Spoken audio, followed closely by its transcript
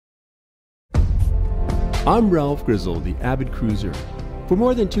I'm Ralph Grizzle, the avid cruiser. For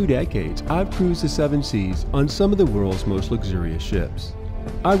more than 2 decades, I've cruised the 7 seas on some of the world's most luxurious ships.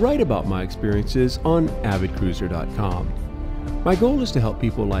 I write about my experiences on avidcruiser.com. My goal is to help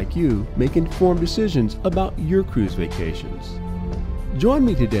people like you make informed decisions about your cruise vacations. Join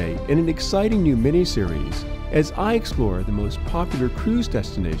me today in an exciting new mini-series as I explore the most popular cruise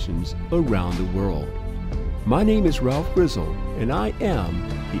destinations around the world. My name is Ralph Grizzle, and I am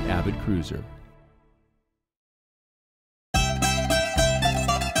the Avid Cruiser.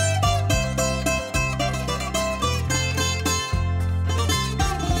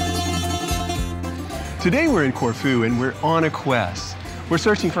 Today we're in Corfu and we're on a quest. We're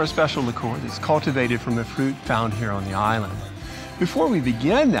searching for a special liqueur that's cultivated from the fruit found here on the island. Before we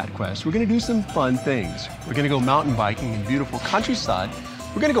begin that quest, we're going to do some fun things. We're going to go mountain biking in beautiful countryside.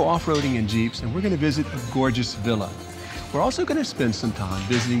 We're going to go off-roading in Jeeps, and we're going to visit a gorgeous villa. We're also going to spend some time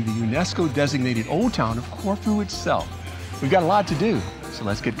visiting the UNESCO-designated Old Town of Corfu itself. We've got a lot to do, so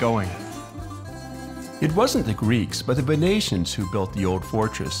let's get going. It wasn't the Greeks, but the Venetians who built the old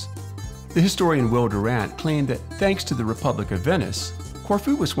fortress. The historian Will Durant claimed that thanks to the Republic of Venice,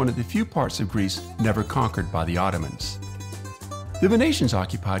 Corfu was one of the few parts of Greece never conquered by the Ottomans. The Venetians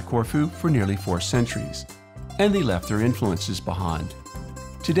occupied Corfu for nearly 4 centuries, and they left their influences behind.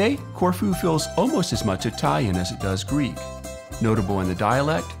 Today, Corfu feels almost as much Italian as it does Greek, notable in the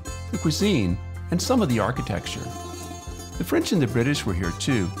dialect, the cuisine, and some of the architecture. The French and the British were here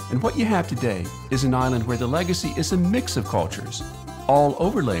too, and what you have today is an island where the legacy is a mix of cultures, all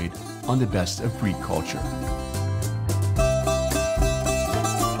overlaid on the best of Greek culture.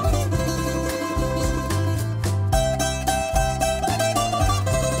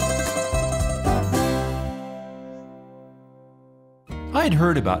 I had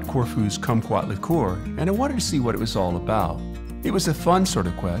heard about Corfu's kumquat liqueur, and I wanted to see what it was all about. It was a fun sort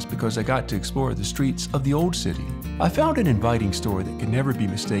of quest because I got to explore the streets of the old city. I found an inviting store that could never be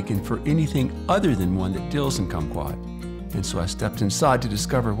mistaken for anything other than one that deals in kumquat. And so I stepped inside to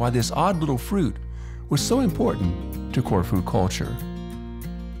discover why this odd little fruit was so important to Corfu culture.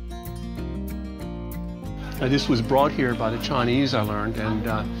 This was brought here by the Chinese, I learned, and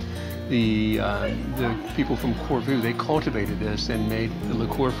the people from Corfu, they cultivated this and made the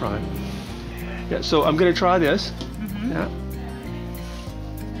liqueur from it. Yeah, so I'm going to try this. Yeah.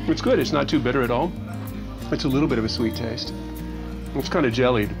 It's good. It's not too bitter at all. It's a little bit of a sweet taste. It's kind of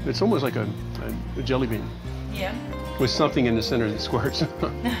jellied. It's almost like a jelly bean. Yeah. With something in the center that squirts.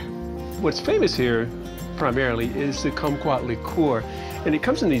 What's famous here primarily is the kumquat liqueur, and it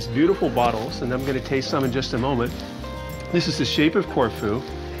comes in these beautiful bottles, and I'm going to taste some in just a moment. This is the shape of Corfu,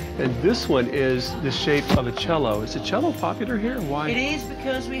 and this one is the shape of a cello. Is the cello popular here? Why? It is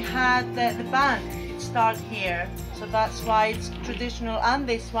because we had the band. It started here, so that's why it's traditional. And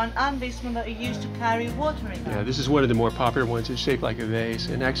this one that we used to carry water in. Yeah, this is one of the more popular ones. It's shaped like a vase,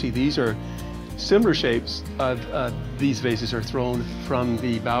 and actually these are similar shapes of these vases are thrown from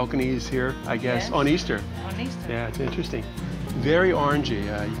the balconies here, I guess, yes. On Easter. On Easter. Yeah, it's interesting. Very orangey.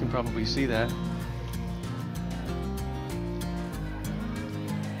 You can probably see that.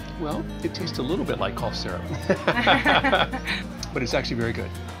 Well, it tastes a little bit like cough syrup, but it's actually very good.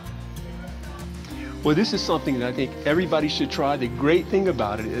 Well, this is something that I think everybody should try. The great thing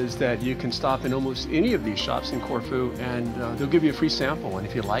about it is that you can stop in almost any of these shops in Corfu and they'll give you a free sample. And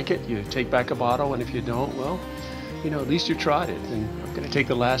if you like it, you take back a bottle. And if you don't, well, you know, at least you tried it. And I'm going to take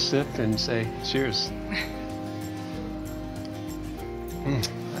the last sip and say, cheers. I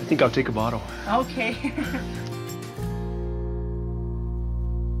think I'll take a bottle. Okay.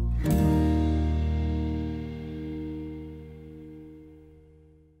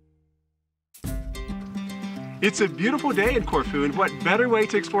 It's a beautiful day in Corfu, and what better way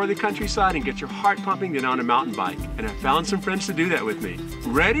to explore the countryside and get your heart pumping than on a mountain bike? And I found some friends to do that with me.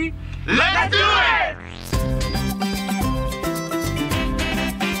 Ready? Let's do it!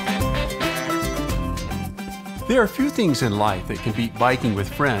 There are few things in life that can beat biking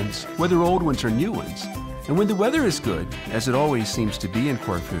with friends, whether old ones or new ones. And when the weather is good, as it always seems to be in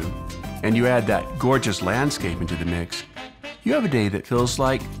Corfu, and you add that gorgeous landscape into the mix, you have a day that feels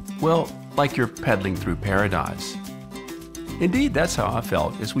like, well, like you're pedaling through paradise. Indeed, that's how I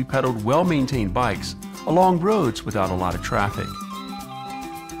felt as we pedaled well-maintained bikes along roads without a lot of traffic.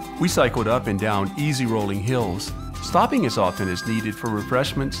 We cycled up and down easy rolling hills, stopping as often as needed for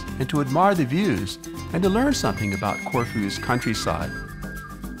refreshments and to admire the views and to learn something about Corfu's countryside.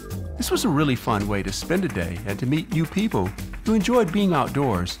 This was a really fun way to spend a day and to meet new people who enjoyed being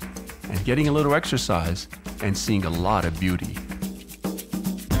outdoors and getting a little exercise and seeing a lot of beauty.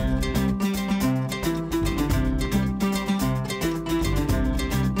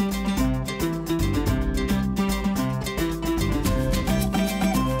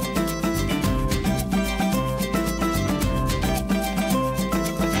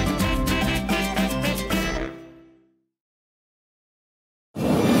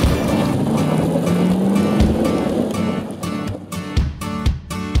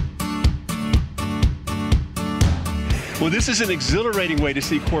 Well, this is an exhilarating way to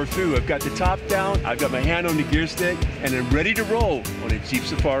see Corfu. I've got the top down, I've got my hand on the gear stick, and I'm ready to roll on a Jeep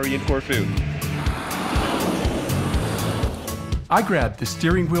Safari in Corfu. I grabbed the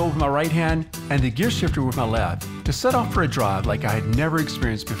steering wheel with my right hand and the gear shifter with my left to set off for a drive like I had never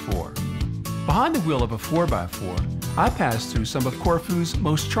experienced before. Behind the wheel of a 4x4, I passed through some of Corfu's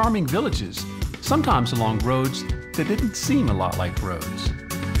most charming villages, sometimes along roads that didn't seem a lot like roads.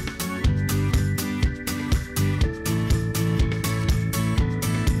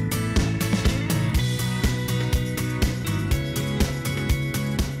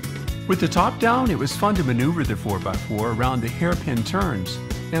 With the top down, it was fun to maneuver the 4x4 around the hairpin turns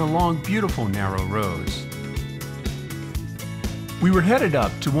and along beautiful narrow roads. We were headed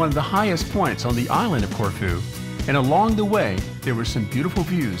up to one of the highest points on the island of Corfu, and along the way, there were some beautiful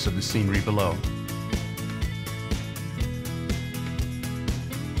views of the scenery below.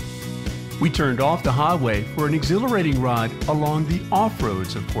 We turned off the highway for an exhilarating ride along the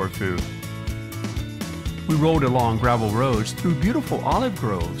off-roads of Corfu. We rode along gravel roads through beautiful olive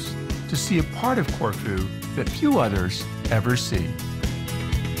groves to see a part of Corfu that few others ever see.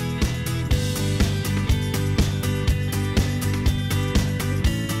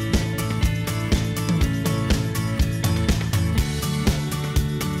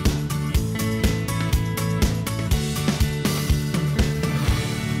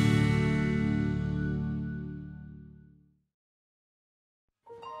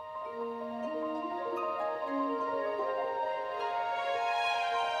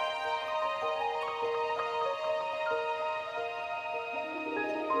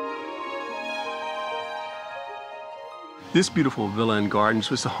 This beautiful villa and gardens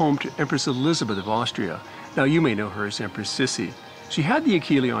was the home to Empress Elizabeth of Austria. Now you may know her as Empress Sissi. She had the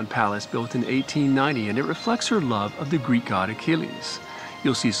Achilleon Palace built in 1890, and it reflects her love of the Greek god Achilles.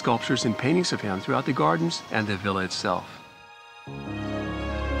 You'll see sculptures and paintings of him throughout the gardens and the villa itself.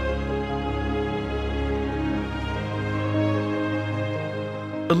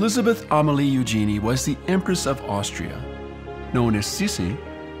 Elizabeth Amalie Eugenie was the Empress of Austria. Known as Sissi,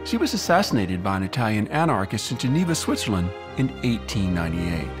 she was assassinated by an Italian anarchist in Geneva, Switzerland in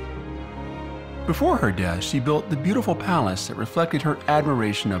 1898. Before her death, she built the beautiful palace that reflected her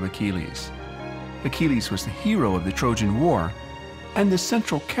admiration of Achilles. Achilles was the hero of the Trojan War and the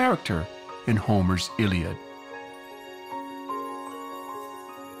central character in Homer's Iliad.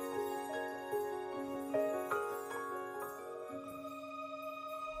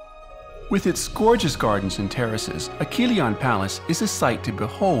 With its gorgeous gardens and terraces, Achilleon Palace is a sight to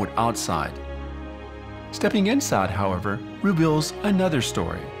behold outside. Stepping inside, however, reveals another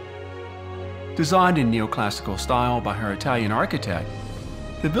story. Designed in neoclassical style by her Italian architect,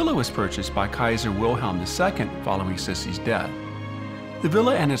 the villa was purchased by Kaiser Wilhelm II following Sissi's death. The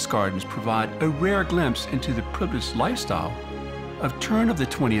villa and its gardens provide a rare glimpse into the privileged lifestyle of turn of the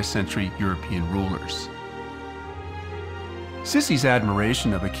 20th century European rulers. Sissi's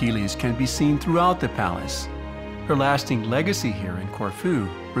admiration of Achilles can be seen throughout the palace. Her lasting legacy here in Corfu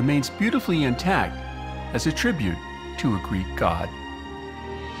remains beautifully intact as a tribute to a Greek god.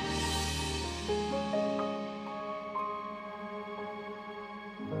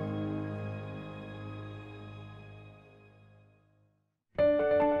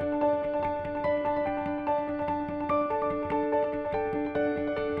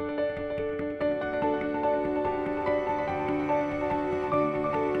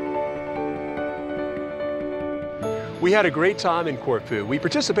 We had a great time in Corfu. We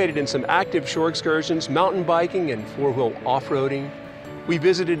participated in some active shore excursions, mountain biking, and four-wheel off-roading. We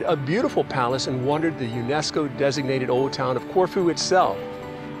visited a beautiful palace and wandered the UNESCO-designated old town of Corfu itself.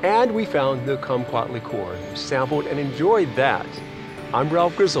 And we found the kumquat liqueur, sampled and enjoyed that. I'm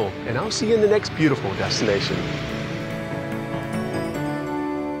Ralph Grizzle, and I'll see you in the next beautiful destination.